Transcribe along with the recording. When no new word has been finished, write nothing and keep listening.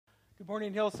Good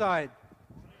morning, Hillside.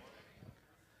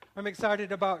 I'm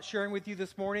excited about sharing with you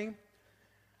this morning.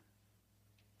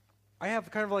 I have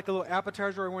kind of like a little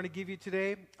appetizer I want to give you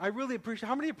today. I really appreciate,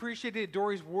 how many appreciated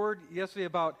Dory's word yesterday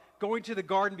about going to the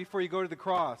garden before you go to the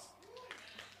cross?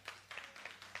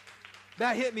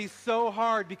 That hit me so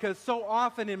hard because so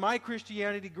often in my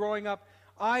Christianity growing up,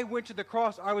 I went to the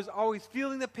cross. I was always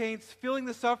feeling the pains, feeling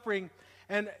the suffering.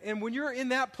 And when you're in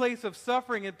that place of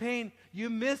suffering and pain, you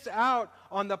miss out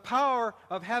on the power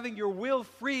of having your will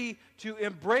free to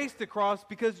embrace the cross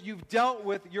because you've dealt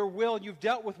with your will, you've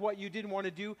dealt with what you didn't want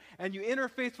to do, and you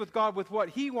interface with God with what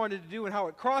He wanted to do and how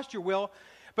it crossed your will.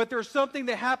 But there's something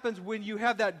that happens when you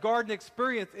have that garden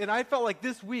experience. And I felt like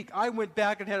this week I went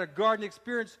back and had a garden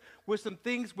experience with some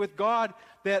things with God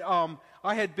that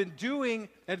I had been doing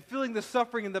and feeling the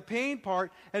suffering and the pain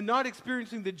part and not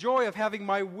experiencing the joy of having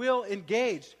my will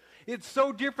engaged. It's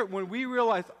so different when we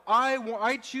realize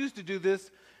I choose to do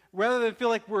this rather than feel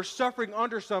like we're suffering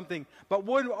under something. But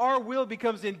when our will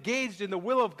becomes engaged in the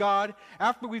will of God,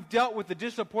 after we've dealt with the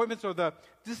disappointments or the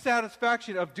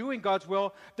dissatisfaction of doing God's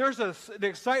will, there's an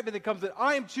excitement that comes that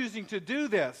I am choosing to do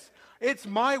this. It's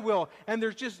my will. And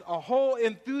there's just a whole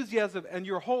enthusiasm and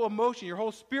your whole emotion, your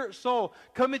whole spirit, soul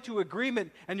come into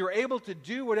agreement and you're able to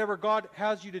do whatever God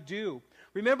has you to do.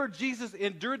 Remember, Jesus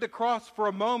endured the cross for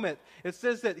a moment. It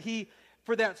says that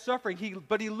for that suffering,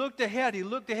 but he looked ahead. He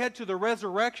looked ahead to the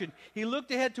resurrection. He looked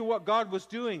ahead to what God was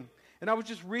doing. And I was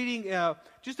just reading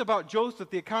just about Joseph,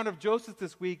 the account of Joseph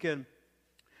this week, and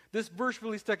this verse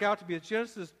really stuck out to me. It's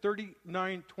Genesis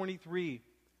 39:23.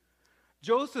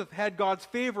 Joseph had God's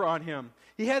favor on him.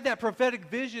 He had that prophetic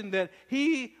vision that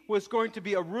he was going to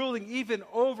be a ruling even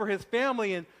over his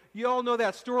family. And you all know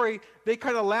that story. They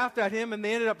kind of laughed at him, and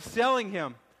they ended up selling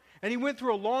him. And he went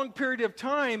through a long period of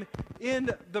time in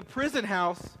the prison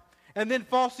house and then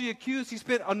falsely accused. He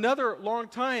spent another long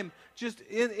time just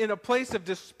in a place of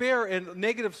despair and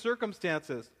negative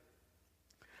circumstances.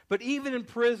 But even in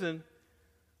prison,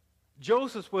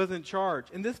 Joseph was in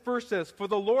charge. And this verse says, "For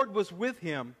the Lord was with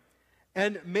him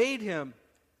and made him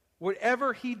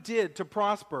whatever he did to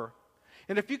prosper."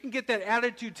 And if you can get that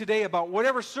attitude today about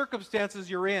whatever circumstances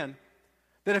you're in,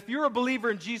 that if you're a believer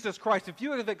in Jesus Christ, if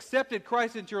you have accepted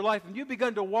Christ into your life and you've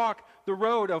begun to walk the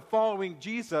road of following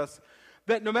Jesus,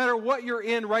 that no matter what you're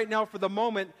in right now for the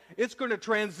moment, it's going to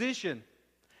transition.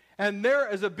 And there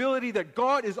is ability that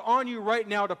God is on you right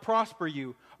now to prosper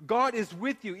you. God is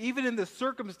with you, even in this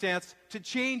circumstance, to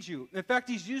change you. In fact,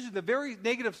 He's using the very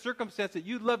negative circumstance that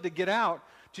you'd love to get out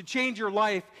to change your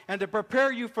life and to prepare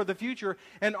you for the future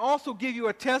and also give you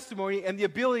a testimony and the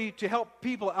ability to help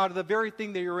people out of the very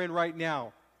thing that you're in right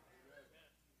now.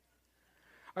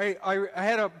 I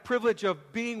had a privilege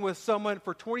of being with someone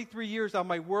for 23 years on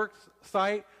my work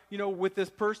site, with this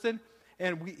person.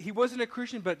 And he wasn't a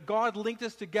Christian, but God linked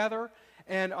us together.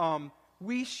 And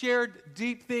we shared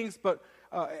deep things,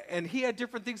 and he had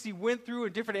different things he went through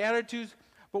and different attitudes.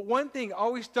 But one thing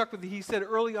always stuck with me, he said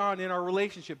early on in our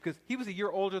relationship, because he was a year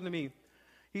older than me.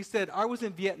 He said, I was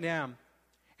in Vietnam.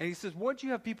 And he says, once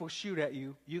you have people shoot at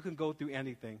you, you can go through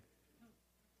anything.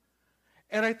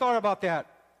 And I thought about that.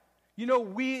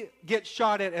 We get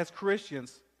shot at as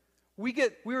Christians.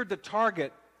 We're the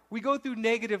target. We go through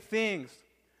negative things.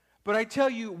 But I tell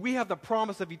you, we have the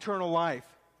promise of eternal life.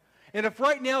 And if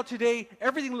right now, today,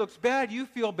 everything looks bad, you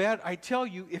feel bad, I tell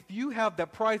you, if you have the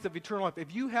prize of eternal life,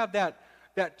 if you have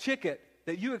that ticket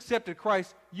that you accepted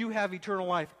Christ, you have eternal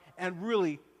life. And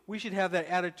really, we should have that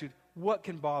attitude. What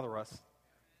can bother us?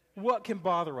 What can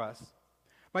bother us?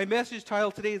 My message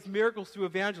title today is Miracles Through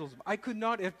Evangelism. I could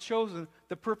not have chosen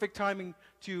the perfect timing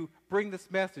to bring this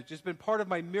message. It's been part of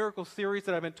my miracle series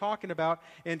that I've been talking about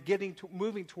and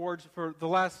moving towards for the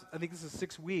last, I think this is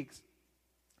 6 weeks.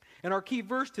 And our key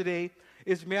verse today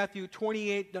is Matthew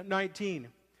 28:19.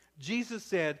 Jesus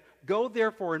said, "Go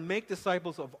therefore and make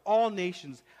disciples of all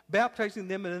nations, baptizing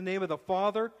them in the name of the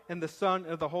Father and the Son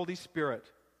and the Holy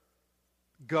Spirit."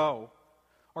 Go.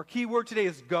 Our key word today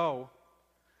is go.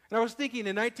 And I was thinking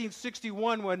in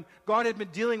 1961 when God had been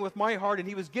dealing with my heart and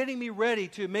He was getting me ready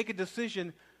to make a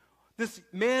decision, this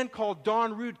man called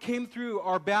Don Root came through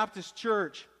our Baptist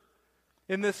church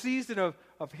in the season of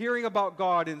hearing about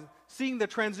God and seeing the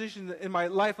transition in my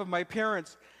life of my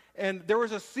parents. And there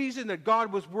was a season that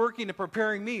God was working and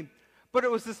preparing me. But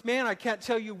it was this man, I can't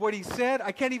tell you what he said.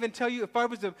 I can't even tell you if I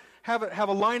was to have a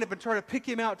lineup and try to pick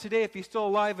him out today if he's still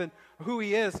alive and who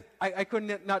he is. I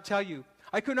couldn't not tell you.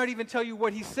 I could not even tell you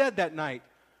what he said that night.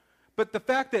 But the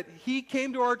fact that he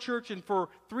came to our church and for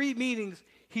 3 meetings,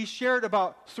 he shared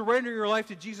about surrendering your life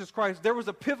to Jesus Christ. There was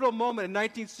a pivotal moment in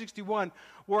 1961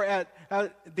 where at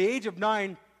the age of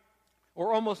 9,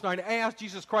 or almost 9, I asked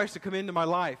Jesus Christ to come into my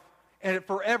life, and it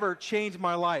forever changed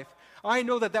my life. I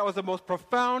know that that was the most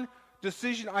profound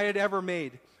decision I had ever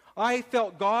made. I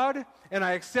felt God, and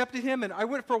I accepted him, and I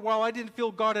went for a while, I didn't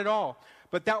feel God at all.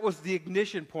 But that was the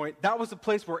ignition point. That was the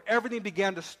place where everything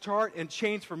began to start and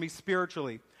change for me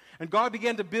spiritually. And God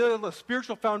began to build a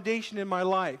spiritual foundation in my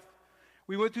life.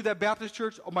 We went through that Baptist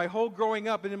church my whole growing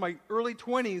up, and in my early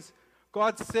 20s,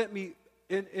 God sent me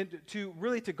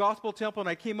to Gospel Temple, and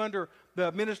I came under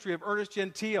the ministry of Ernest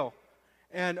Gentile.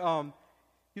 And,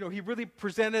 he really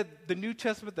presented the New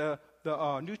Testament, the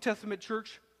New Testament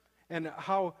church, and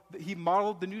how he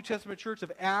modeled the New Testament church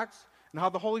of Acts, and how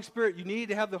the Holy Spirit, you need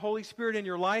to have the Holy Spirit in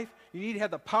your life. You need to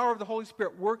have the power of the Holy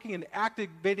Spirit working and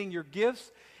activating your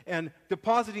gifts and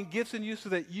depositing gifts in you so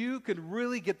that you can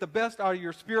really get the best out of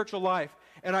your spiritual life.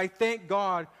 And I thank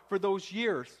God for those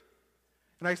years.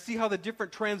 And I see how the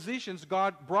different transitions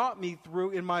God brought me through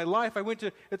in my life.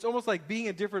 It's almost like being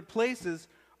in different places.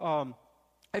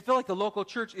 I feel like the local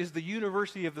church is the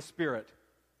university of the Spirit.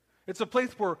 It's a place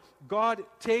where God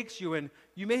takes you, and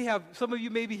some of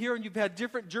you may be here and you've had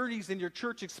different journeys in your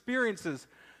church experiences,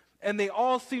 and they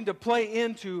all seem to play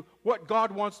into what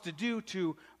God wants to do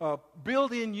to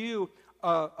build in you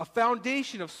a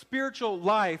foundation of spiritual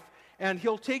life, and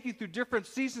he'll take you through different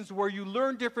seasons where you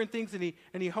learn different things, and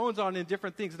he hones on in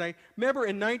different things. And I remember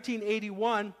in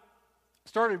 1981,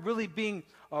 started really being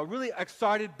really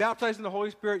excited, baptized in the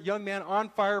Holy Spirit, young man on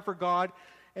fire for God,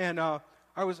 and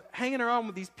I was hanging around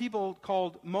with these people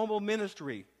called Mobile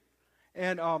Ministry.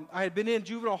 And I had been in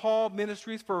juvenile hall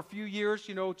ministries for a few years,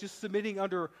 just submitting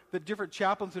under the different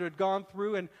chaplains that had gone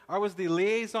through. And I was the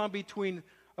liaison between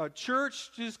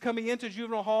churches coming into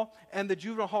juvenile hall and the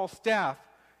juvenile hall staff.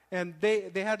 And they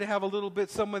had to have a little bit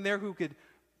someone there who could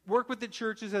work with the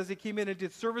churches as they came in and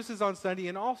did services on Sunday,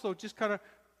 and also just kind of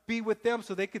be with them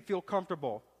so they could feel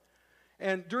comfortable.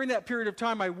 And during that period of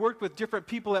time, I worked with different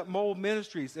people at Mobile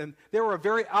Ministries, and they were a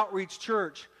very outreach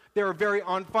church. They were very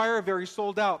on fire, very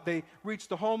sold out. They reached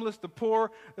the homeless, the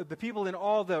poor, the people in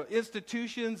all the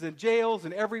institutions and jails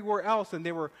and everywhere else, and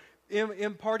they were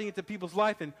imparting into people's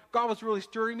life. And God was really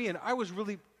stirring me, and I was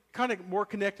really kind of more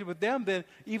connected with them than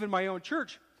even my own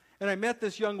church. And I met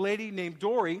this young lady named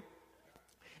Dory.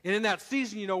 And in that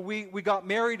season, we got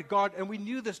married to God, and we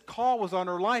knew this call was on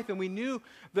our life, and we knew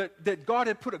that God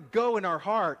had put a go in our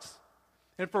hearts.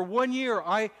 And for 1 year,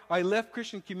 I left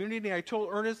Christian community, and I told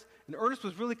Ernest, and Ernest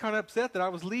was really kind of upset that I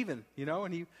was leaving,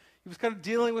 and he was kind of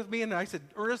dealing with me, and I said,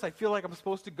 Ernest, I feel like I'm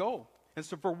supposed to go. And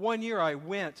so for 1 year, I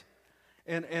went,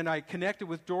 and I connected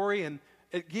with Dory, and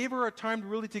it gave her a time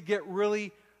to get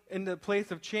really in the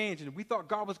place of change. And we thought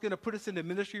God was going to put us into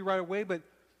ministry right away, but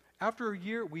after a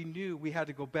year, we knew we had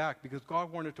to go back because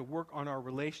God wanted to work on our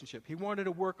relationship. He wanted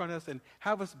to work on us and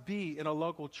have us be in a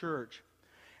local church.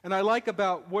 And I like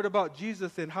what about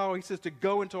Jesus and how he says to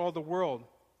go into all the world.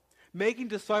 Making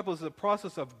disciples is a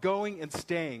process of going and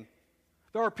staying.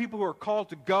 There are people who are called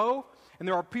to go, and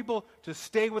there are people to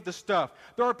stay with the stuff.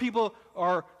 There are people who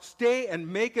are stay and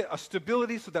make it a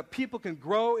stability so that people can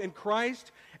grow in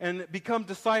Christ and become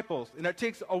disciples. And it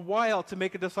takes a while to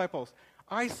make a disciples.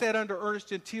 I sat under Ernest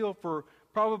Gentile for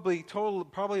probably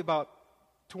about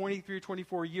 23,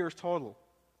 24 years total,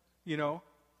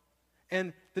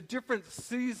 And the different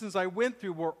seasons I went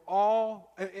through were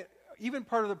all, even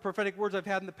part of the prophetic words I've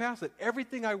had in the past, that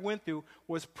everything I went through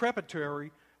was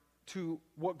preparatory to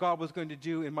what God was going to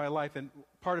do in my life, and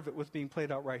part of it was being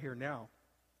played out right here now.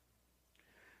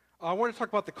 I want to talk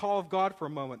about the call of God for a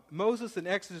moment. Moses in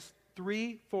Exodus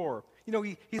 3:4.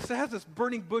 He has this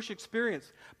burning bush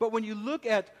experience. But when you look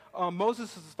at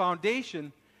Moses'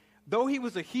 foundation, though he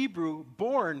was a Hebrew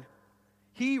born,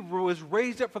 he was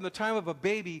raised up from the time of a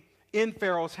baby in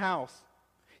Pharaoh's house.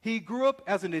 He grew up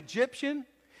as an Egyptian.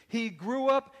 He grew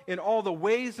up in all the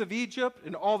ways of Egypt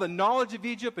and all the knowledge of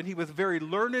Egypt, and he was very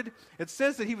learned. It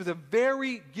says that he was a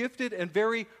very gifted and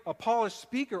very polished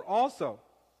speaker also.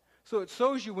 So it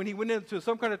shows you when he went into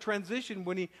some kind of transition,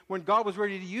 when God was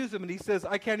ready to use him, and he says,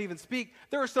 I can't even speak,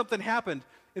 there was something happened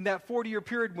in that 40-year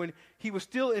period when he was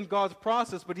still in God's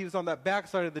process, but he was on that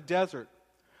backside of the desert.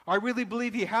 I really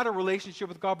believe he had a relationship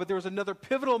with God, but there was another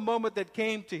pivotal moment that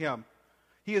came to him.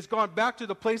 He has gone back to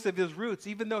the place of his roots,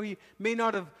 even though he may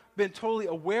not have been totally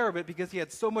aware of it because he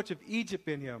had so much of Egypt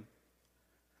in him.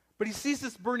 But he sees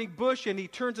this burning bush, and he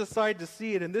turns aside to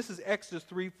see it, and this is Exodus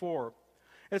 3:4.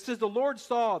 It says, the Lord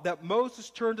saw that Moses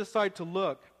turned aside to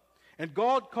look, and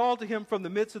God called to him from the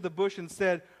midst of the bush and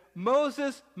said,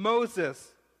 Moses,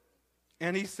 Moses.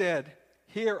 And he said,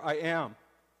 here I am.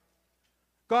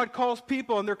 God calls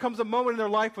people, and there comes a moment in their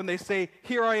life when they say,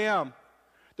 here I am.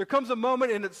 There comes a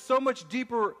moment, and it's so much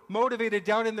deeper motivated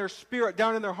down in their spirit,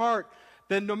 down in their heart,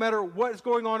 that no matter what is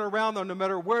going on around them, no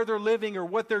matter where they're living or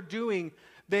what they're doing,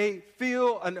 they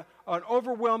feel an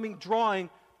overwhelming drawing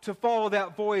to follow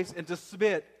that voice and to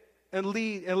submit and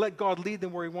lead and let God lead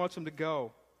them where he wants them to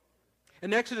go.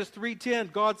 In Exodus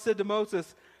 3:10, God said to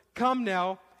Moses, "Come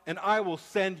now, and I will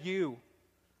send you."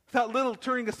 That little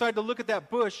turning aside to look at that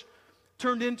bush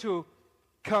turned into,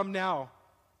 "Come now,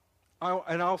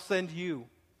 and I'll send you."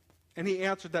 And he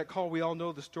answered that call. We all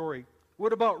know the story.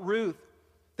 What about Ruth,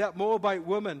 that Moabite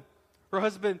woman? Her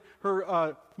husband,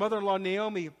 her mother-in-law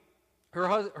Naomi,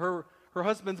 her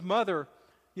husband's mother,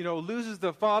 loses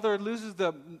the father,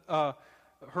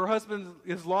 her husband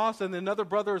is lost, and another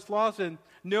brother is lost, and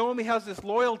Naomi has this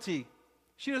loyalty.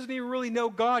 She doesn't even really know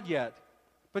God yet,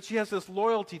 but she has this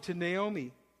loyalty to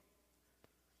Naomi.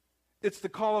 It's the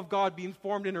call of God being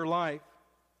formed in her life.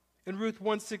 In Ruth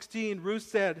 1:16, Ruth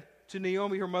said to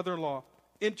Naomi, her mother-in-law,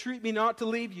 "Entreat me not to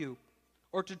leave you,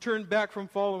 or to turn back from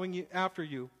following you after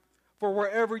you. For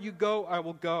wherever you go, I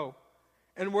will go,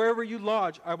 and wherever you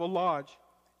lodge, I will lodge.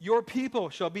 Your people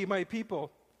shall be my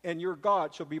people, and your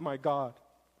God shall be my God."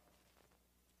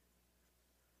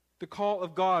 The call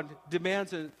of God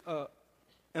demands and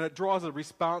it draws a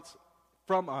response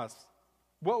from us.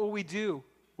 What will we do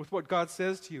with what God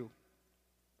says to you?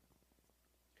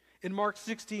 In Mark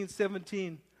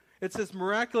 16:17, it says,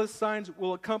 "Miraculous signs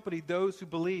will accompany those who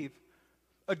believe."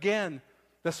 Again,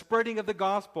 the spreading of the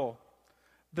gospel,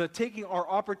 the taking our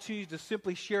opportunity to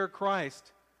simply share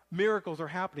Christ, miracles are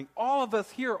happening. All of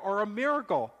us here are a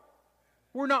miracle.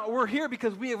 We're here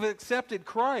because we have accepted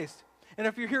Christ. And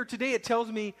if you're here today, it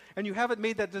tells me, and you haven't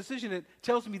made that decision, it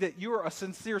tells me that you're a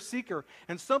sincere seeker.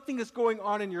 And something is going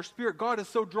on in your spirit. God is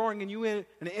so drawing you in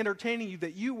and entertaining you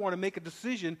that you want to make a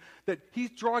decision, that he's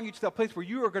drawing you to that place where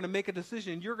you are going to make a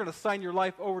decision and you're going to sign your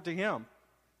life over to him.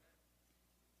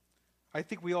 I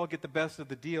think we all get the best of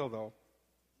the deal, though.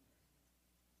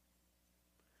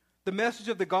 The message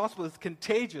of the gospel is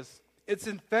contagious. It's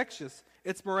infectious.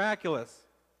 It's miraculous.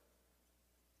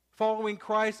 Following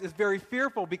Christ is very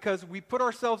fearful because we put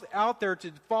ourselves out there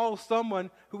to follow someone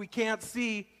who we can't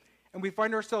see, and we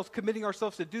find ourselves committing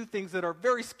ourselves to do things that are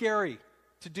very scary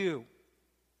to do.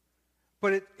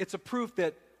 But it's a proof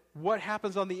that what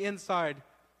happens on the inside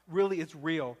really is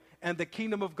real, and the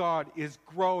kingdom of God is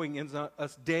growing in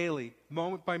us daily,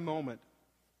 moment by moment.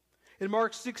 In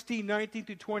Mark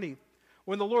 16:19-20,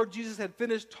 when the Lord Jesus had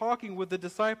finished talking with the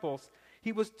disciples,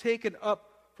 he was taken up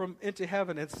into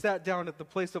heaven and sat down at the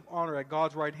place of honor at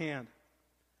God's right hand.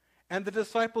 And the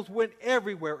disciples went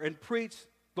everywhere and preached,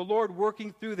 the Lord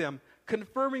working through them,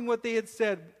 confirming what they had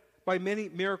said by many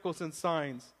miracles and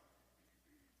signs.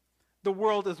 The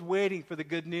world is waiting for the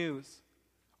good news.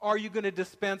 Are you going to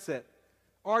dispense it?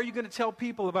 Are you going to tell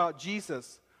people about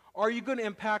Jesus? Are you going to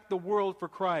impact the world for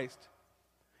Christ?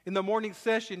 In the morning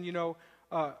session,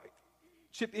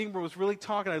 Chip Ingram was really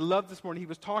talking. I love this morning. He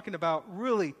was talking about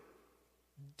really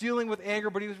dealing with anger,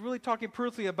 but he was really talking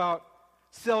personally about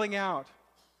selling out.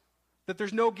 That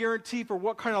there's no guarantee for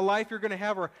what kind of life you're going to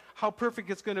have or how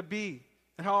perfect it's going to be.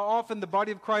 And how often the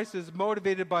body of Christ is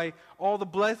motivated by all the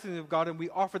blessings of God, and we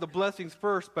offer the blessings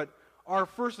first, but our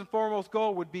first and foremost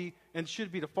goal would be and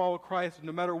should be to follow Christ, and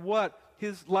no matter what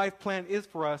his life plan is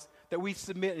for us, that we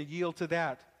submit and yield to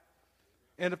that.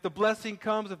 And if the blessing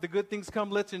comes, if the good things come,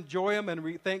 let's enjoy them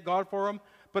and thank God for them.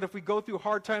 But if we go through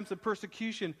hard times of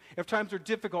persecution, if times are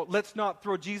difficult, let's not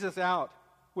throw Jesus out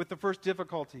with the first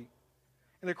difficulty.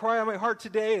 And the cry on my heart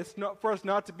today is not for us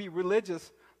not to be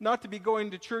religious, not to be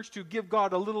going to church to give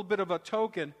God a little bit of a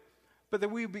token, but that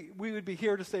we would be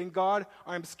here to saying, God,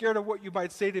 I'm scared of what you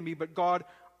might say to me, but God,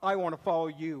 I want to follow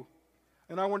you.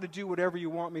 And I want to do whatever you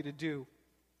want me to do.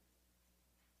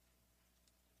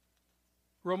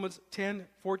 Romans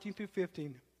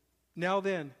 10:14-15. Now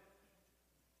then,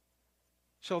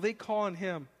 shall they call on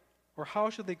him, or how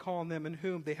shall they call on them in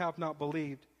whom they have not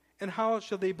believed? And how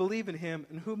shall they believe in him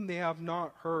in whom they have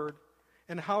not heard?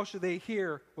 And how shall they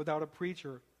hear without a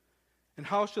preacher? And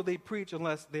how shall they preach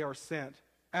unless they are sent?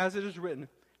 As it is written,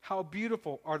 how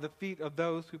beautiful are the feet of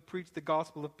those who preach the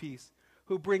gospel of peace,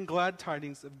 who bring glad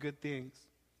tidings of good things.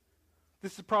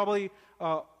 This is probably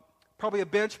a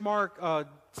benchmark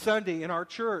Sunday in our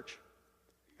church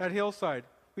at Hillside.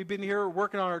 We've been here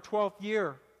working on our 12th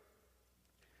year.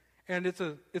 And it's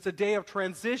a day of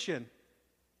transition.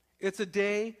 It's a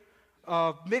day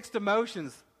of mixed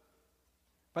emotions.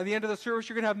 By the end of the service,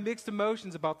 you're going to have mixed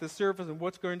emotions about this service and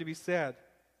what's going to be said.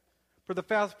 For the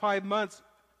past 5 months,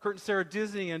 Kurt and Sarah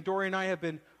Disney and Dory and I have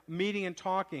been meeting and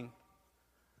talking.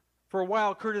 For a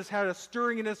while, Kurt has had a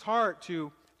stirring in his heart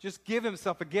to just give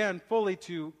himself again fully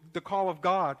to the call of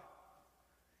God.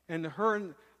 And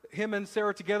him and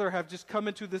Sarah together have just come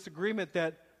into this agreement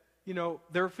that,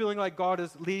 they're feeling like God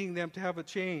is leading them to have a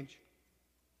change.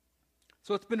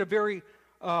 So it's been a very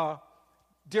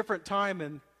different time,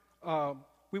 and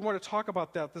we want to talk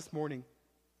about that this morning.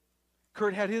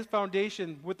 Kurt had his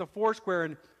foundation with the Foursquare,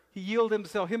 and him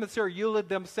and Sarah yielded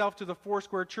themselves to the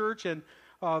Foursquare church, and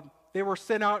they were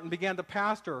sent out and began to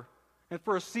pastor. And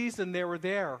for a season, they were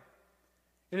there.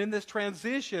 And in this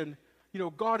transition,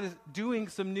 God is doing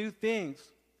some new things.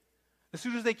 As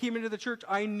soon as they came into the church,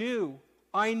 I knew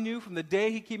from the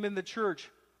day he came in the church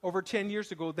over 10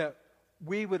 years ago that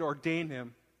we would ordain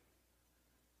him.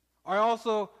 I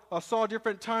also saw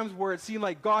different times where it seemed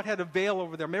like God had a veil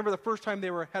over them. Remember the first time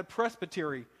they had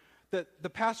presbytery, that the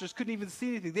pastors couldn't even see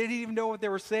anything. They didn't even know if they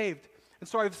were saved. And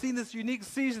so I've seen this unique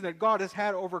season that God has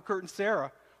had over Kurt and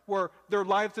Sarah, where their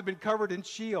lives have been covered in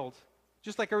shield.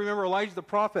 Just like I remember Elijah the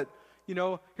prophet,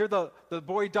 here the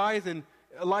boy dies and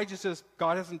Elijah says,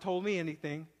 God hasn't told me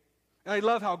anything. And I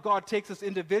love how God takes us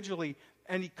individually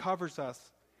and he covers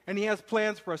us. And he has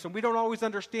plans for us. And we don't always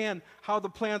understand how the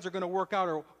plans are going to work out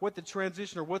or what the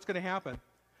transition or what's going to happen.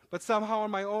 But somehow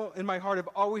in my heart I've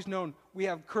always known we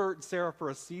have Kurt and Sarah for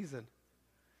a season.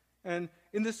 And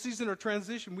in this season of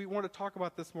transition, we want to talk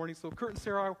about this morning. So Kurt and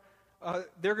Sarah,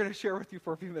 they're going to share with you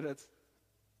for a few minutes.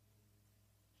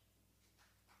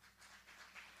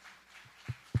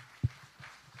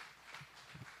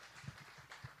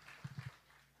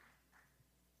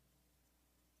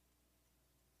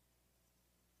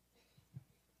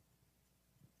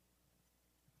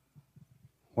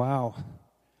 Wow.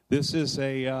 This is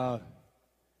it's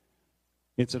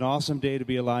an awesome day to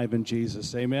be alive in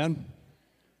Jesus. Amen?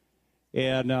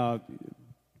 And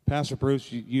Pastor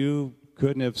Bruce, you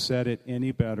couldn't have said it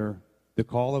any better. The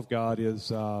call of God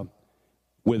is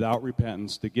without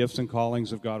repentance, the gifts and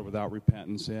callings of God without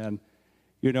repentance. And,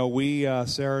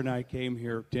 Sarah and I came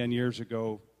here 10 years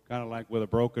ago kind of like with a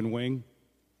broken wing.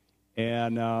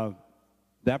 And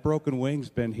that broken wing's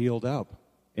been healed up.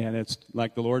 And it's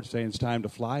like the Lord's saying, it's time to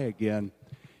fly again.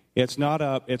 It's not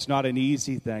an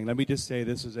easy thing. Let me just say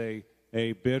this is a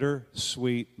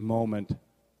bittersweet moment.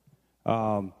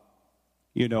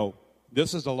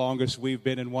 This is the longest we've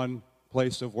been in one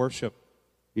place of worship.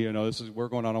 We're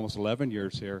going on almost 11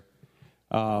 years here.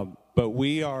 But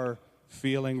we are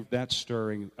feeling that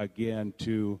stirring again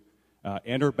to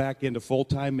enter back into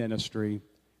full-time ministry.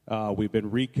 We've been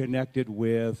reconnected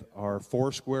with our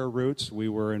Foursquare roots. We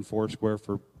were in Foursquare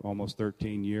for almost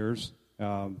 13 years,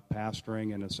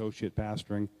 pastoring and associate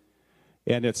pastoring.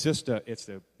 And it's just it's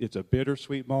a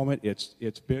bittersweet moment.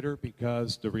 It's bitter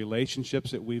because the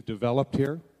relationships that we've developed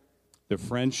here, the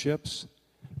friendships,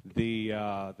 the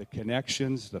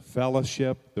connections, the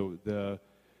fellowship, the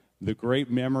great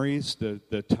memories,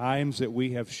 the times that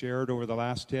we have shared over the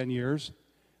last 10 years,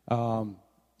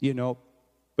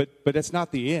 But it's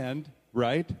not the end,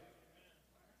 right?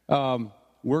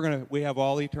 We have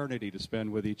all eternity to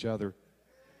spend with each other.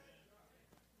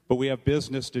 But we have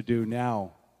business to do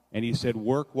now. And he said,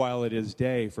 work while it is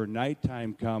day, for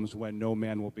nighttime comes when no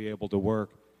man will be able to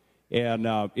work. And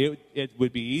it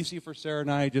would be easy for Sarah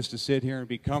and I just to sit here and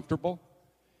be comfortable.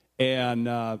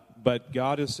 But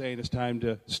God is saying it's time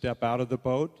to step out of the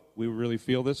boat. We really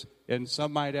feel this. And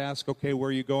some might ask, okay, where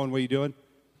are you going? What are you doing?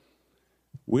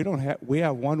 We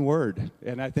have one word,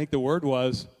 and I think the word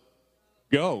was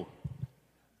go,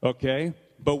 okay?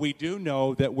 But we do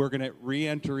know that we're going to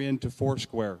re-enter into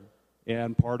Foursquare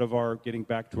and part of our getting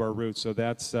back to our roots. So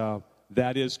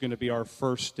that is going to be our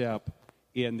first step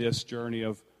in this journey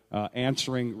of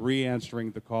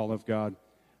re-answering the call of God.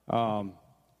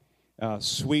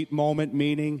 Sweet moment,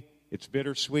 meaning it's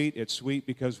bittersweet. It's sweet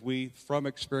because we, from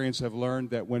experience, have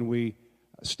learned that when we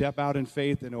step out in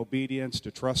faith and obedience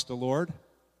to trust the Lord,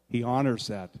 he honors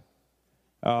that.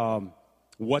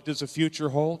 What does the future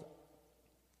hold?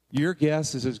 Your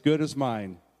guess is as good as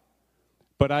mine.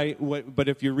 But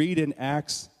if you read in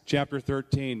Acts chapter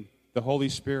 13, the Holy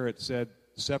Spirit said,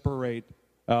 separate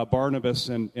Barnabas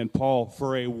and Paul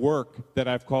for a work that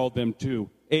I've called them to.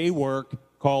 A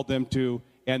work called them to,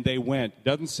 and they went.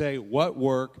 Doesn't say what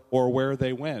work or where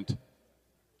they went.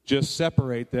 Just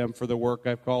separate them for the work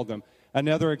I've called them.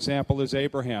 Another example is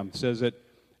Abraham. It says that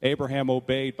Abraham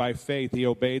obeyed by faith. He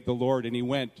obeyed the Lord, and he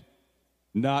went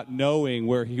not knowing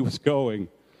where he was going.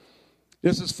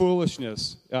 This is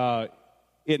foolishness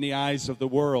in the eyes of the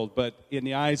world, but in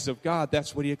the eyes of God,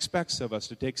 that's what he expects of us,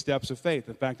 to take steps of faith.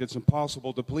 In fact, it's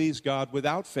impossible to please God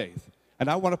without faith, and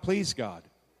I want to please God.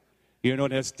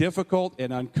 And it's difficult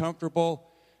and uncomfortable,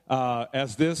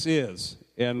 as this is,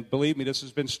 and believe me, this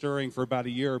has been stirring for about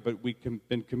a year, but we've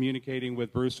been communicating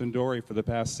with Bruce and Dory for the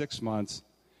past 6 months,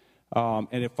 and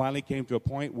it finally came to a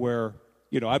point where,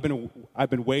 I've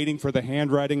been waiting for the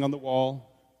handwriting on the wall.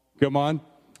 Come on.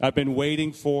 I've been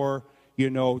waiting for,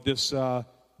 this,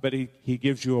 but he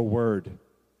gives you a word.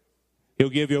 He'll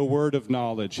give you a word of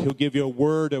knowledge. He'll give you a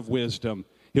word of wisdom.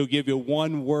 He'll give you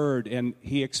one word, and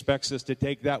he expects us to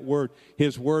take that word.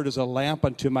 His word is a lamp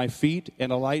unto my feet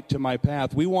and a light to my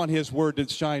path. We want his word to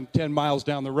shine 10 miles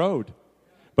down the road.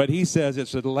 But he says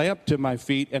it's a lamp to my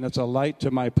feet and it's a light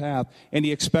to my path. And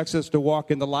he expects us to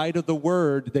walk in the light of the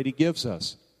word that he gives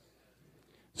us.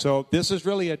 So this is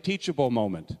really a teachable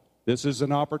moment. This is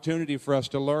an opportunity for us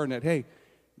to learn that, hey,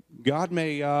 God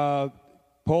may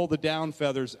pull the down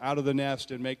feathers out of the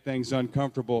nest and make things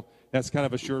uncomfortable. That's kind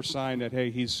of a sure sign that,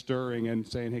 hey, he's stirring and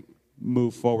saying, hey,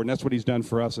 move forward. And that's what he's done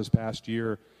for us this past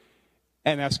year.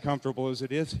 And as comfortable as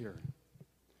it is here.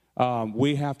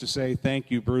 We have to say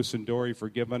thank you, Bruce and Dory, for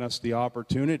giving us the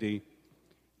opportunity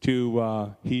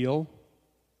to heal,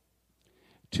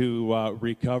 to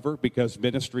recover, because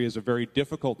ministry is a very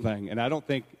difficult thing. And I don't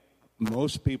think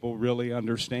most people really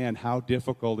understand how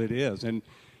difficult it is. And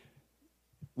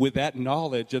with that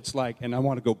knowledge, it's like, and I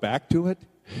want to go back to it.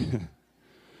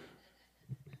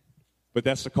 But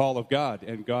that's the call of God,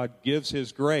 and God gives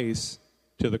his grace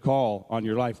to the call on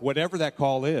your life. Whatever that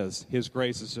call is, his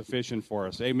grace is sufficient for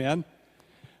us. Amen?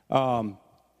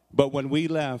 But when we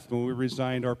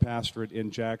resigned our pastorate in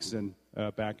Jackson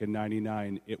back in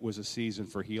 99, it was a season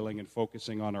for healing and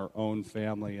focusing on our own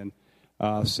family. And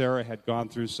Sarah had gone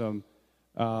through some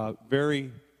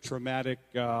very traumatic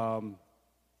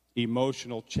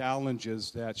emotional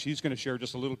challenges that she's going to share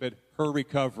just a little bit, her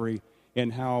recovery,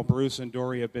 and how Bruce and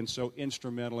Dory have been so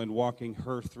instrumental in walking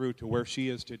her through to where she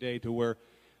is today, to where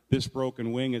this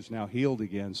broken wing is now healed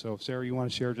again. So, Sarah, you want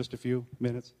to share just a few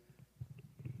minutes?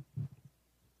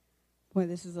 Boy,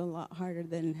 this is a lot harder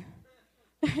than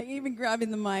even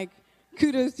grabbing the mic.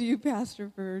 Kudos to you,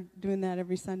 Pastor, for doing that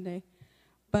every Sunday.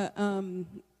 But,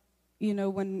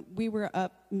 when we were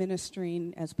up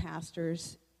ministering as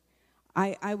pastors,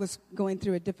 I was going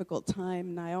through a difficult time,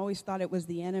 and I always thought it was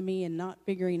the enemy and not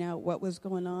figuring out what was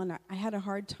going on. I had a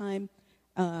hard time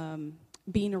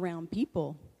being around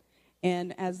people.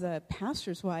 And as a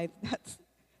pastor's wife,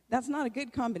 that's not a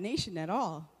good combination at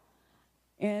all.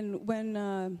 And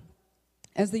when,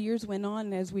 as the years went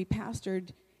on, as we pastored,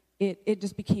 it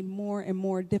just became more and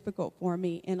more difficult for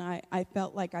me. And I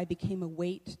felt like I became a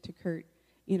weight to Kurt,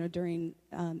 during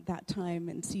that time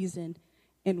and season.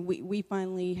 And we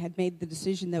finally had made the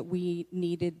decision that we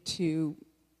needed to,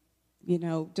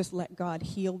 just let God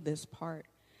heal this part.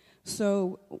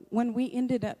 So when we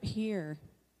ended up here,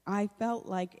 I felt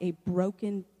like a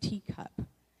broken teacup.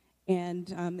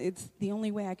 And it's the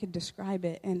only way I could describe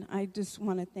it. And I just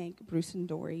want to thank Bruce and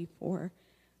Dory for,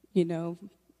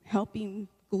 helping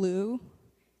glue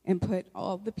and put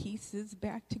all the pieces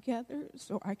back together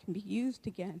so I can be used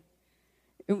again.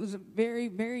 It was a very,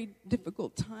 very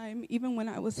difficult time. Even when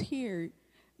I was here,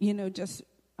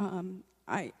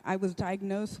 I was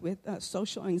diagnosed with a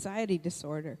social anxiety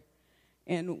disorder.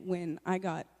 And when I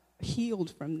got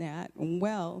healed from that,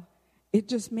 it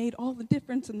just made all the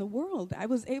difference in the world. I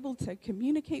was able to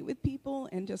communicate with people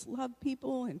and just love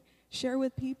people and share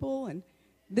with people. And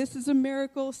this is a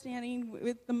miracle, standing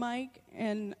with the mic.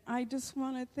 And I just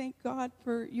want to thank God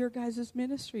for your guys'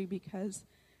 ministry, because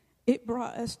it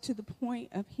brought us to the point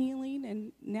of healing,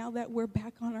 and now that we're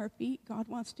back on our feet, God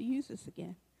wants to use us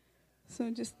again. So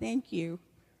just thank you.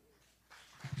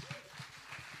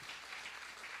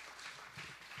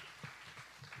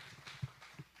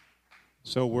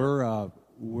 So we're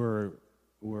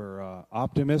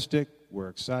optimistic, we're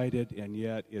excited, and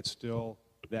yet it's still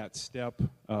that step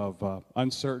of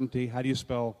uncertainty. How do you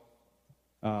spell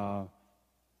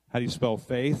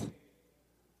faith?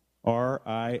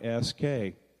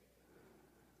 R-I-S-K.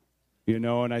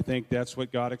 And I think that's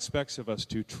what God expects of us,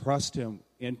 to trust him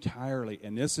entirely.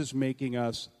 And this is making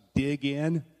us dig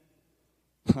in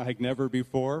like never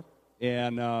before.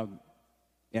 And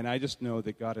I just know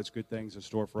that God has good things in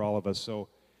store for all of us. So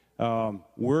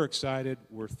we're excited.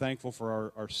 We're thankful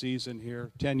for our season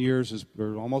here. 10 years,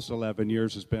 or almost 11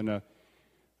 years, has been I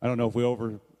don't know if we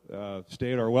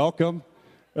overstayed our welcome.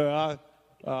 And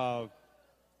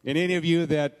any of you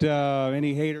that,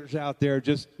 any haters out there,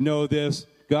 just know this.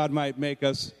 God might make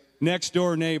us next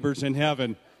door neighbors in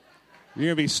heaven. You're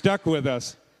going to be stuck with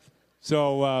us.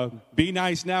 So be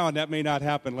nice now, and that may not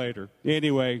happen later.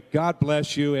 Anyway, God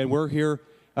bless you, and we're here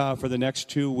for the next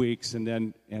 2 weeks, and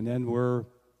then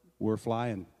we're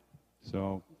flying.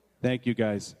 So thank you,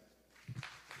 guys.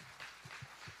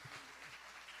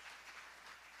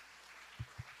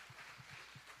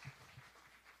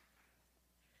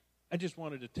 I just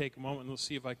wanted to take a moment, and we'll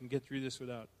see if I can get through this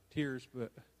without tears.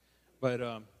 But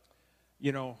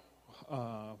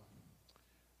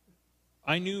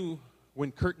I knew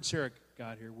when Kurt and Sarah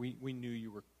got here, we knew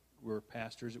you were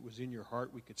pastors. It was in your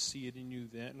heart. We could see it in you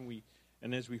then.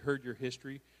 And as we heard your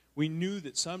history, we knew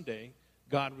that someday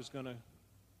God was going to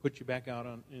put you back out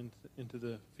into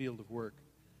the field of work.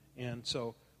 And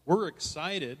so we're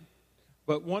excited.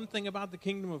 But one thing about the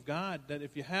kingdom of God, that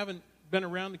if you haven't been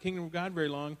around the kingdom of God very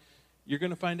long, you're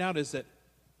going to find out is that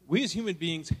we as human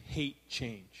beings hate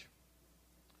change.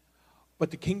 But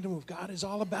the kingdom of God is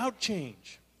all about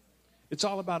change. It's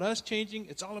all about us changing.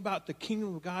 It's all about the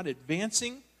kingdom of God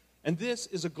advancing. And this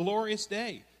is a glorious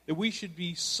day that we should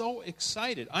be so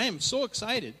excited. I am so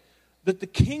excited that the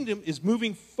kingdom is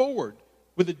moving forward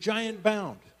with a giant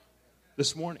bound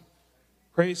this morning.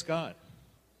 Praise God.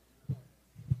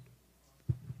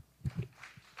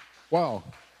 Wow.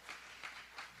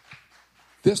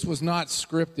 This was not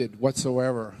scripted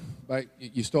whatsoever. But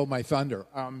you stole my thunder.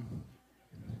 I'm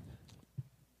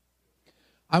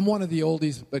one of the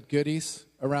oldies but goodies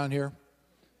around here.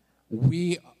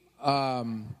 I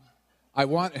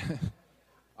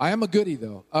am a goodie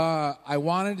though. I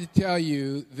wanted to tell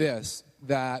you this,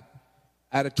 that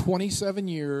out of 27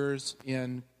 years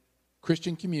in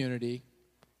Christian community,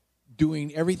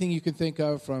 doing everything you can think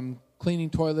of, from cleaning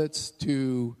toilets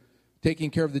to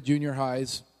taking care of the junior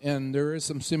highs, and there is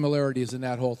some similarities in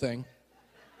that whole thing.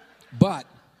 But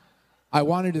I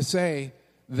wanted to say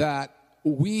that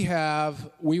we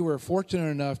were fortunate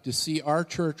enough to see our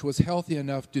church was healthy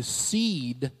enough to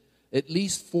seed at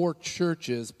least 4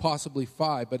 churches, possibly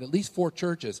 5, but at least 4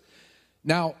 churches.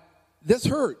 Now, this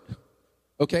hurt,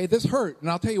 okay? This hurt, and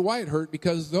I'll tell you why it hurt,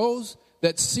 because those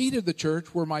that seeded the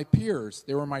church were my peers.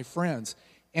 They were my friends,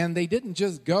 and they didn't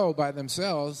just go by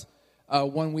themselves.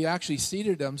 When we actually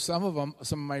seeded them, some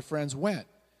of my friends went.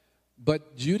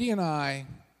 But Judy and I,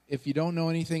 if you don't know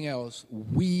anything else,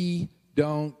 we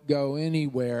don't go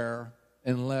anywhere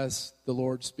unless the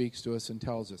Lord speaks to us and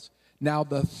tells us. Now,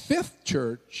 the 5th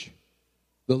church,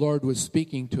 the Lord was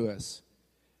speaking to us.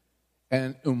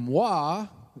 And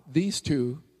these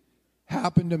two,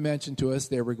 happened to mention to us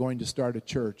they were going to start a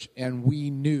church. And we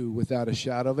knew without a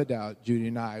shadow of a doubt, Judy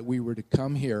and I, we were to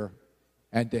come here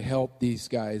and to help these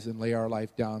guys and lay our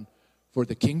life down for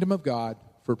the kingdom of God,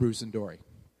 for Bruce and Dory.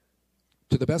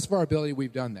 To the best of our ability,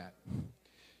 we've done that.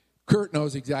 Kurt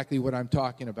knows exactly what I'm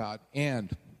talking about.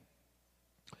 And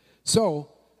so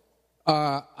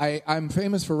I'm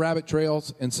famous for rabbit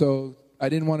trails, and so I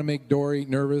didn't want to make Dory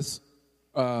nervous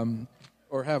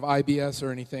or have IBS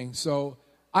or anything. So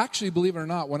actually, believe it or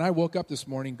not, when I woke up this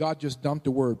morning, God just dumped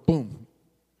a word, boom,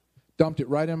 dumped it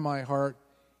right in my heart.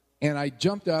 And I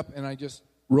jumped up and I just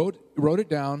wrote it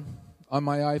down on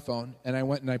my iPhone, and I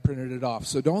went and I printed it off.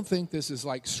 So don't think this is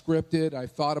like scripted.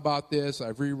 I've thought about this.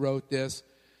 I've rewrote this.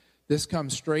 This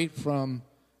comes straight from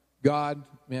God,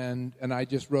 and I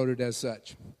just wrote it as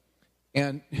such.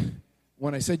 And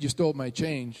when I said you stole my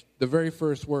change, the very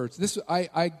first words,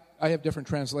 I have different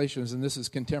translations, and this is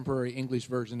contemporary English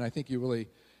version. I think you really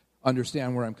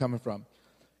understand where I'm coming from.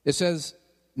 It says,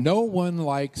 no one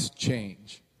likes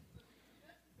change.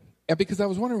 And because I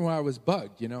was wondering why I was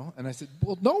bugged, and I said,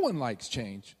 well, no one likes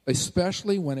change,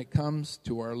 especially when it comes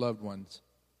to our loved ones,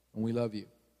 and we love you.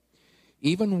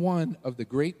 Even one of the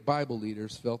great Bible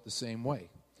leaders felt the same way.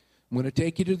 I'm going to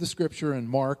take you to the scripture in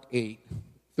Mark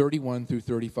 8:31 through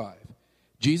 35.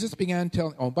 Jesus began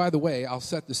telling, by the way, I'll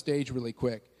set the stage really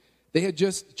quick.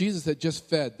 Jesus had just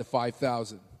fed the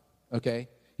 5,000, okay?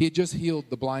 He had just healed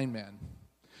the blind man.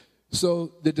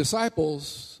 So the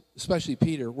disciples, especially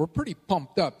Peter, were pretty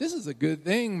pumped up. This is a good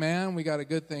thing, man. We got a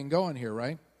good thing going here,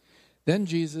 right? Then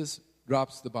Jesus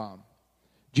drops the bomb.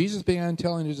 Jesus began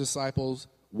telling his disciples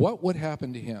what would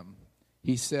happen to him.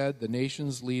 He said, the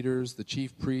nation's leaders, the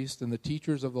chief priests, and the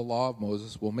teachers of the law of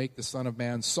Moses will make the Son of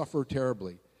Man suffer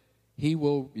terribly. He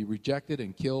will be rejected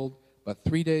and killed, but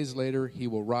 3 days later he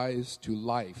will rise to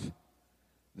life.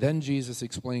 Then Jesus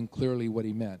explained clearly what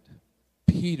he meant.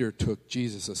 Peter took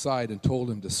Jesus aside and told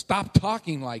him to stop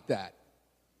talking like that.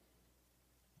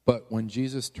 But when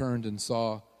Jesus turned and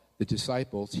saw the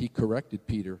disciples, he corrected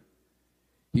Peter.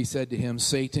 He said to him,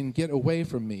 Satan, get away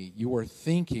from me. You are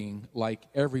thinking like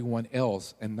everyone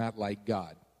else and not like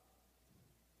God.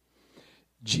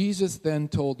 Jesus then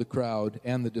told the crowd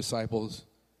and the disciples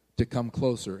to come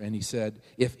closer, and he said,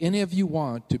 if any of you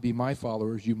want to be my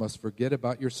followers, you must forget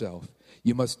about yourself.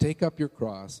 You must take up your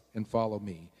cross and follow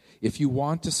me. If you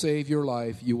want to save your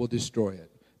life, you will destroy it.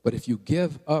 But if you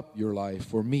give up your life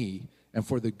for me and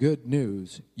for the good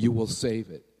news, you will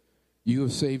save it. You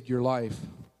have saved your life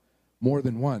more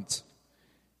than once.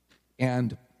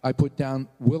 And I put down,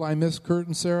 will I miss Kurt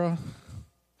and Sarah?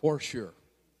 For sure.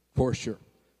 For sure.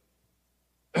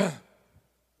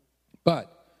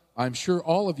 But I'm sure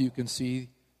all of you can see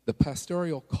the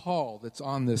pastoral call that's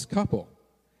on this couple.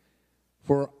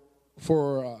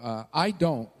 I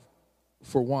don't,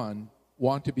 for one,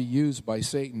 want to be used by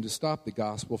Satan to stop the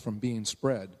gospel from being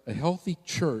spread. A healthy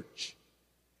church,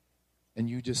 and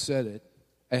you just said it,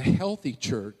 a healthy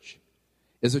church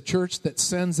is a church that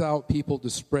sends out people to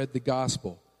spread the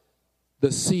gospel.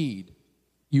 The seed,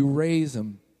 you raise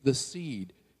them, the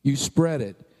seed, you spread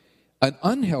it. An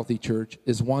unhealthy church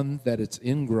is one that it's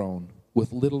ingrown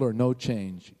with little or no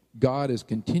change. God is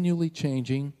continually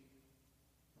changing.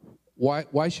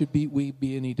 Why should we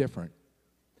be any different?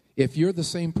 If you're the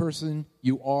same person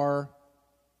you are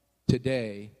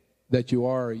today that you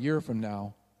are a year from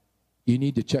now, you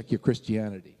need to check your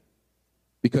Christianity.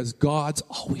 Because God's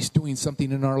always doing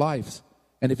something in our lives.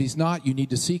 And if He's not, you need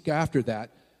to seek after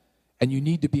that. And you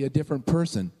need to be a different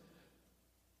person.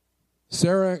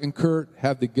 Sarah and Kurt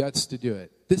have the guts to do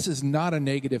it. This is not a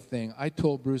negative thing. I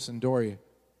told Bruce and Dory,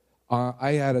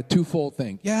 I had a twofold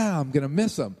thing. Yeah, I'm going to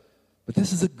miss them. But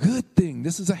this is a good thing.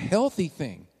 This is a healthy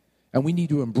thing. And we need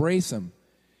to embrace them.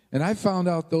 And I found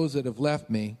out those that have left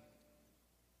me,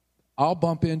 I'll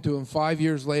bump into them 5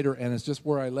 years later, and it's just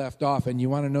where I left off. And you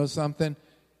want to know something?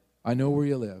 I know where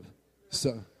you live.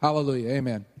 So, hallelujah.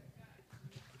 Amen.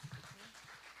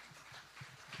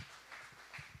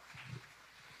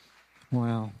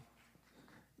 Wow.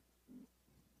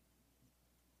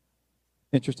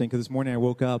 Interesting, because this morning I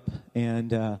woke up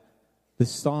and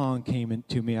this song came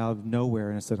into me out of nowhere,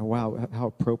 and I said, oh, wow, how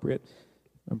appropriate.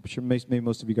 I'm sure maybe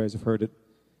most of you guys have heard it.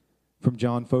 From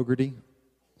John Fogerty,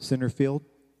 Centerfield.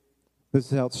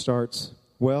 This is how it starts.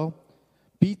 Well,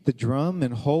 beat the drum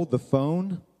and hold the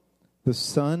phone. The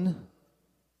sun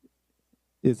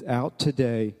is out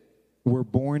today. We're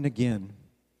born again.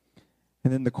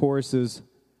 And then the chorus is,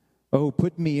 oh,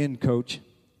 put me in, coach.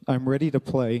 I'm ready to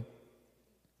play.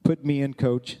 Put me in,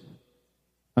 coach.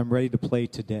 I'm ready to play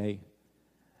today.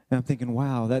 And I'm thinking,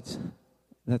 wow, that's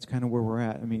kind of where we're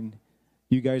at. I mean,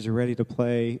 you guys are ready to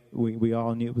play. We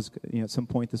all knew it was, at some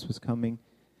point this was coming.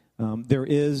 There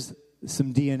is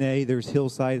some DNA. There's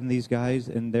Hillside in these guys,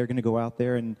 and they're going to go out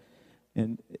there, and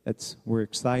we're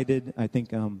excited. I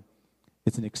think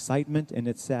it's an excitement and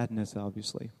it's sadness,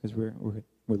 obviously, because we're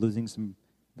losing some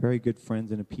very good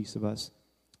friends and a piece of us.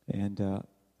 And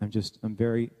I'm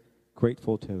very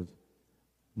grateful to have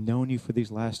known you for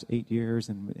these last 8 years,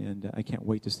 and I can't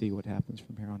wait to see what happens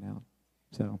from here on out.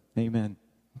 So, amen.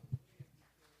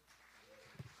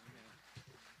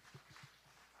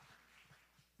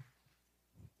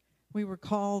 We were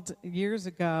called years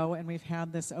ago, and we've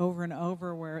had this over and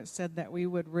over, where it said that we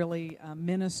would really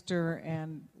minister,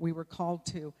 and we were called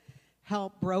to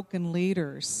help broken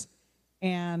leaders.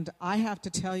 And I have to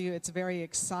tell you, it's very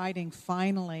exciting,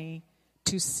 finally,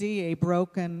 to see a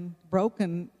broken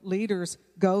leaders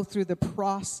go through the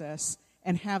process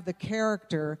and have the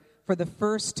character for the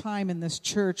first time in this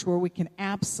church where we can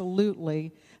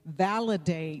absolutely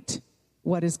validate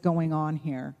what is going on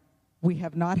here. We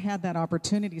have not had that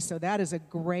opportunity, so that is a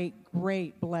great,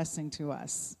 great blessing to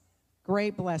us.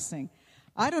 Great blessing.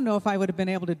 I don't know if I would have been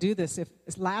able to do this if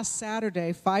last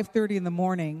Saturday, 5:30 in the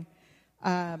morning,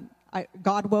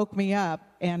 God woke me up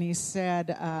and He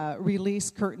said, release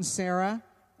Kurt and Sarah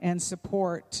and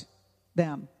support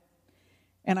them.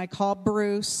 And I called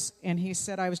Bruce, and he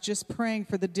said, I was just praying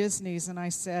for the Disneys, and I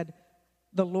said,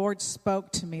 the Lord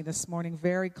spoke to me this morning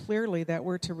very clearly that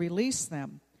we're to release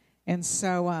them. And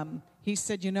so he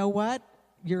said, you know what?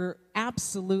 You're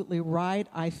absolutely right.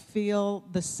 I feel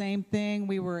the same thing.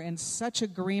 We were in such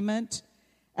agreement.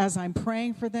 As I'm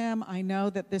praying for them, I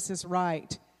know that this is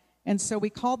right. And so we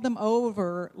called them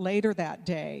over later that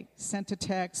day, sent a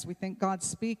text. We think God's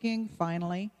speaking,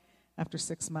 finally, after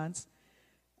 6 months.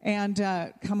 And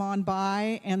come on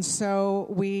by. And so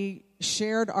we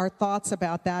shared our thoughts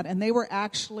about that. And they were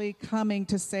actually coming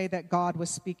to say that God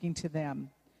was speaking to them.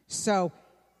 So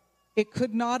it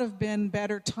could not have been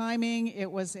better timing.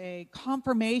 It was a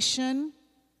confirmation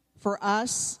for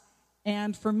us.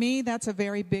 And for me, that's a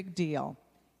very big deal.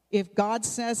 If God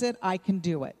says it, I can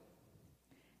do it.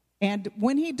 And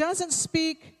when He doesn't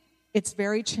speak, it's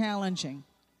very challenging.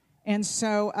 And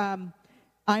so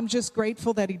I'm just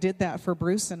grateful that He did that for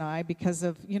Bruce and I because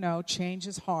of, change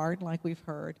is hard, like we've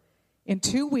heard. In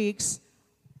 2 weeks,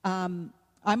 I'm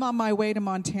on my way to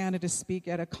Montana to speak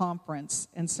at a conference.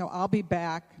 And so I'll be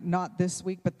back, not this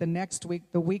week, but the next week,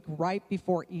 the week right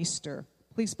before Easter.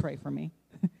 Please pray for me.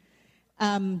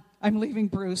 I'm leaving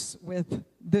Bruce with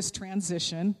this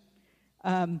transition.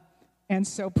 And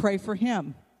so pray for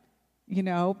him.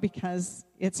 because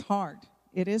it's hard.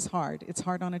 It is hard. It's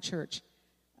hard on a church.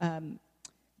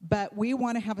 But we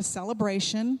want to have a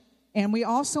celebration, and we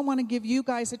also want to give you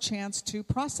guys a chance to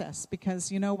process,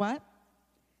 because you know what?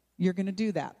 You're going to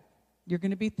do that. You're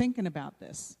going to be thinking about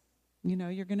this.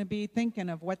 You're going to be thinking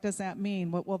of, what does that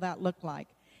mean? What will that look like?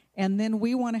 And then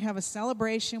we want to have a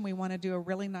celebration. We want to do a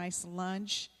really nice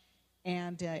lunch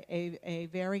and a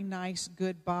very nice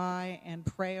goodbye and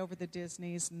pray over the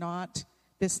Disneys, not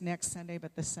this next Sunday,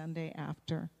 but the Sunday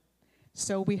after.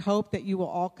 So we hope that you will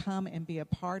all come and be a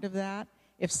part of that.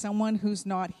 If someone who's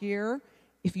not here,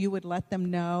 if you would let them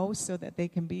know so that they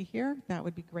can be here, that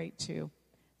would be great too.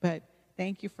 But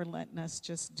thank you for letting us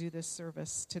just do this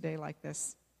service today like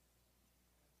this.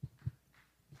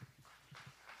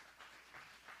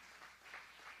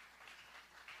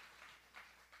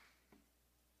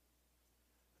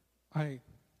 I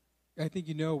think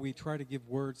we try to give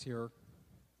words here.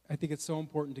 I think it's so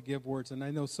important to give words. And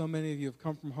I know so many of you have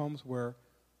come from homes where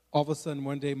all of a sudden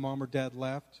one day mom or dad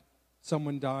left,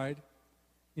 someone died,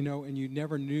 and you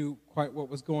never knew quite what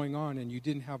was going on, and you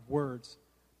didn't have words.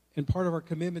 And part of our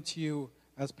commitment to you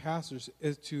as pastors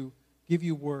is to give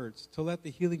you words, to let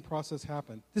the healing process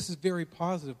happen. This is very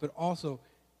positive, but also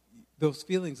those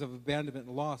feelings of abandonment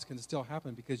and loss can still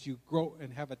happen because you grow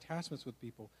and have attachments with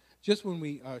people. Just when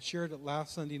we shared it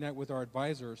last Sunday night with our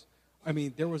advisors,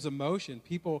 there was emotion.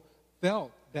 People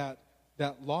felt that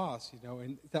loss,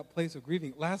 and that place of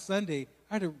grieving. Last Sunday,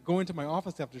 I had to go into my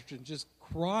office after church and just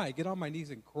cry, get on my knees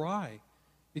and cry,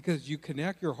 because you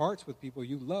connect your hearts with people.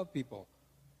 You love people.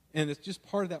 And it's just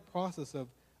part of that process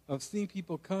of seeing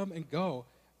people come and go,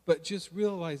 but just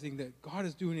realizing that God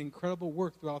is doing incredible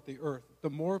work throughout the earth. The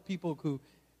more people who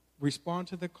respond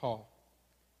to the call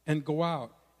and go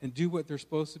out and do what they're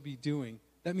supposed to be doing,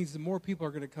 that means the more people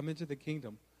are going to come into the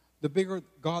kingdom. The bigger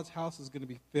God's house is going to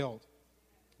be filled.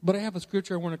 But I have a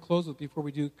scripture I want to close with before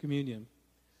we do communion.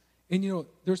 And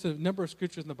there's a number of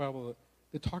scriptures in the Bible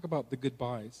that talk about the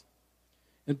goodbyes.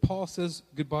 And Paul says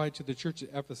goodbye to the church at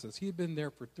Ephesus. He had been there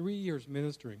for 3 years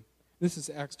ministering. This is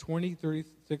Acts 20,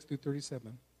 36 through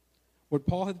 37. When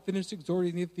Paul had finished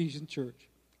exhorting the Ephesian church,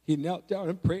 he knelt down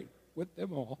and prayed with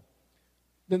them all.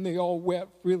 Then they all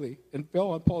wept freely and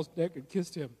fell on Paul's neck and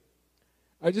kissed him.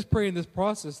 I just pray in this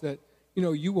process that,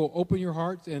 you will open your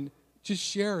hearts and just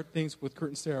share things with Kurt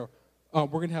and Sarah. We're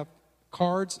going to have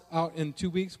cards out in 2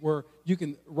 weeks where you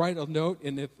can write a note,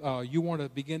 and if you want to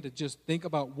begin to just think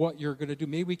about what you're going to do,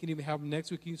 maybe we can even have them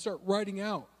next week. You start writing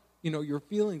out, your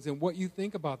feelings and what you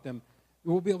think about them.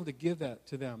 We'll be able to give that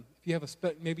to them. If you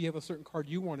have maybe you have a certain card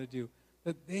you want to do,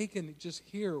 that they can just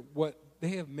hear what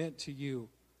they have meant to you,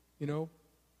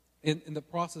 in the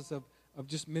process of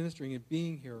just ministering and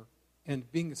being here and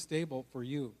being stable for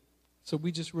you. So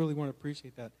we just really want to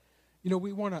appreciate that.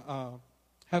 We want to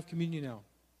have communion now.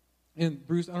 And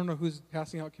Bruce, I don't know who's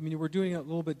passing out communion. We're doing it a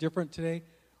little bit different today.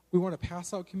 We want to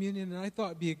pass out communion, and I thought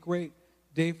it'd be a great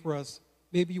day for us.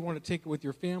 Maybe you want to take it with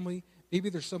your family.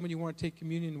 Maybe there's someone you want to take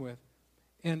communion with.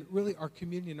 And really, our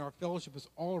communion, our fellowship is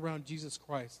all around Jesus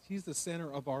Christ. He's the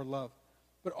center of our love.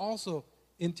 But also,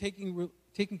 in taking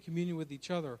communion with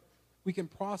each other, we can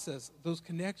process those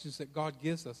connections that God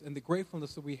gives us and the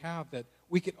gratefulness that we have that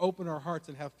we can open our hearts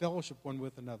and have fellowship one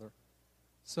with another.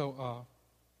 So,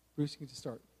 Bruce, you can just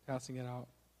start passing it out.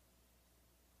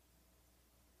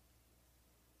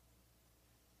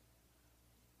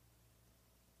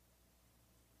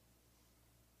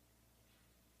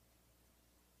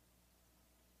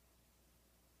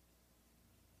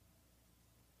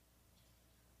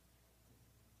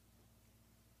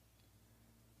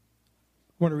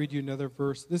 I want to read you another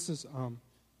verse. This is 1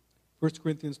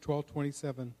 Corinthians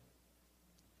 12:27.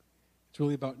 It's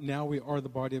really about now we are the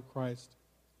body of Christ.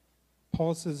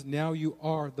 Paul says, now you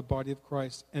are the body of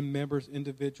Christ and members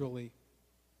individually.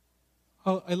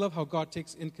 I love how God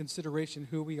takes in consideration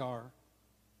who we are.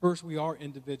 First, we are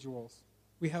individuals.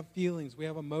 We have feelings, we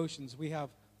have emotions, we have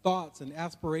thoughts and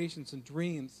aspirations and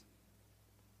dreams.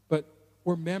 But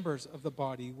we're members of the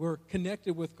body. We're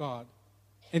connected with God.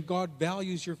 And God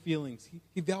values your feelings.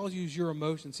 He values your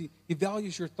emotions. He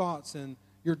values your thoughts and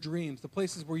your dreams, the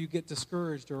places where you get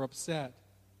discouraged or upset.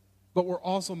 But we're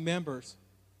also members.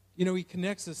 He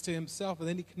connects us to himself, and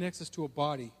then he connects us to a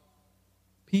body.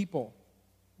 People,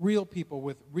 real people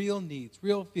with real needs,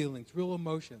 real feelings, real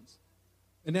emotions.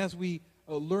 And as we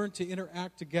learn to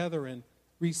interact together and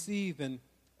receive and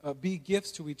be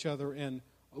gifts to each other and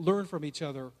learn from each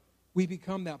other, we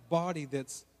become that body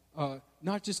that's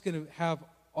not just going to have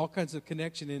all kinds of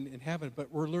connection in heaven, but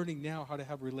we're learning now how to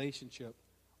have relationship.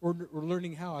 We're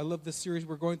learning how. I love this series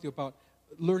we're going through about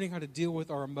learning how to deal with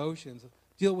our emotions,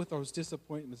 deal with those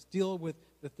disappointments, deal with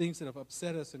the things that have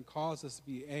upset us and caused us to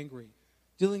be angry,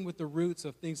 dealing with the roots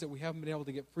of things that we haven't been able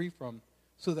to get free from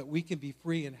so that we can be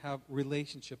free and have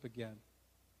relationship again.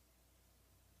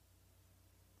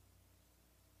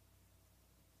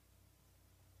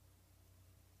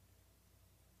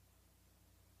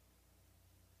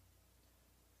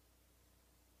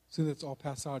 Soon that's all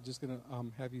passed out, I'm just going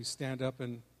to have you stand up,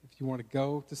 and if you want to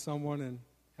go to someone and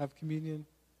have communion,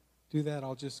 do that.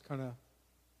 I'll just kind of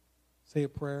say a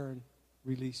prayer and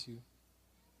release you.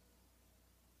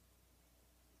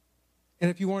 And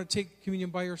if you want to take communion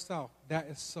by yourself, that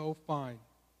is so fine.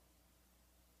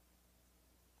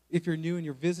 If you're new and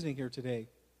you're visiting here today,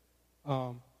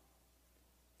 and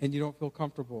you don't feel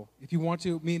comfortable, if you want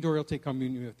to, me and Dory will take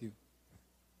communion with you.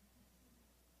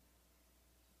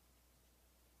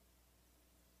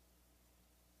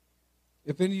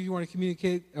 If any of you want to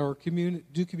communicate or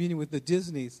do communion with the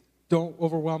Disneys, don't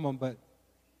overwhelm them, but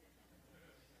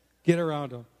get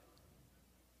around them.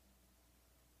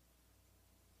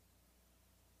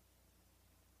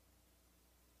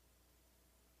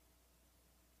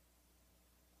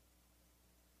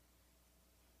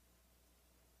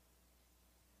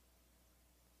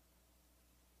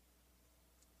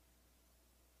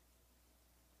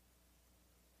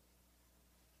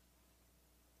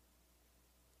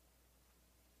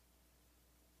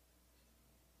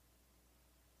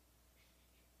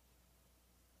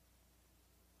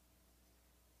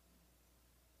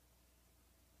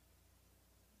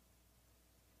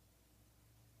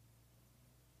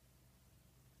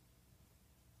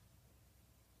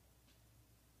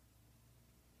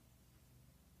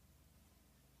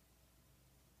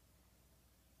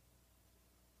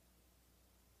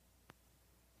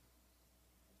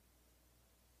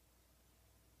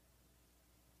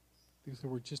 So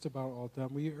we're just about all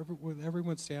done. Will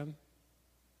everyone stand?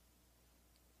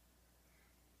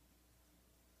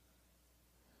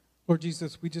 Lord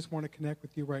Jesus, we just want to connect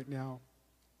with you right now.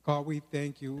 God, we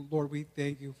thank you. Lord, we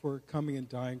thank you for coming and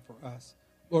dying for us.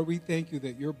 Lord, we thank you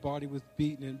that your body was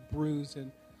beaten and bruised.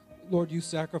 And Lord, you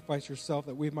sacrificed yourself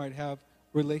that we might have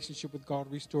relationship with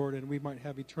God restored and we might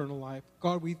have eternal life.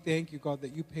 God, we thank you, God,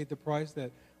 that you paid the price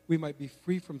that we might be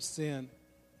free from sin.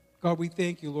 God, we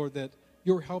thank you, Lord, that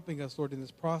you're helping us, Lord, in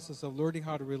this process of learning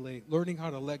how to relate, learning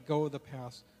how to let go of the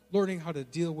past, learning how to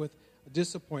deal with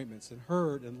disappointments and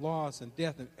hurt and loss and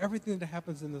death and everything that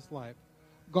happens in this life.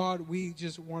 God, we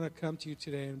just want to come to you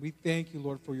today, and we thank you,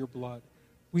 Lord, for your blood.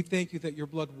 We thank you that your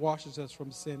blood washes us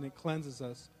from sin and cleanses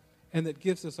us, and that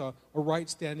gives us a right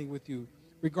standing with you,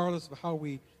 regardless of how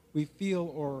we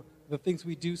feel or the things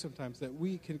we do sometimes, that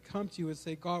we can come to you and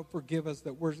say, God, forgive us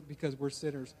because we're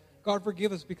sinners. God,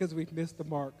 forgive us because we've missed the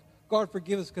mark. God,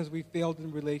 forgive us because we failed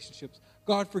in relationships.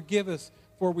 God, forgive us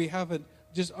for we haven't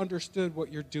just understood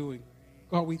what you're doing.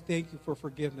 God, we thank you for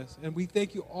forgiveness. And we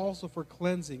thank you also for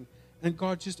cleansing. And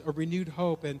God, just a renewed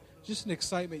hope and just an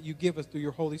excitement you give us through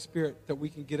your Holy Spirit that we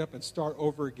can get up and start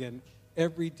over again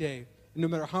every day. And no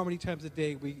matter how many times a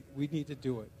day we need to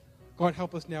do it. God,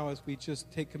 help us now as we just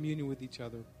take communion with each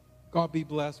other. God, be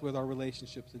blessed with our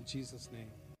relationships in Jesus' name.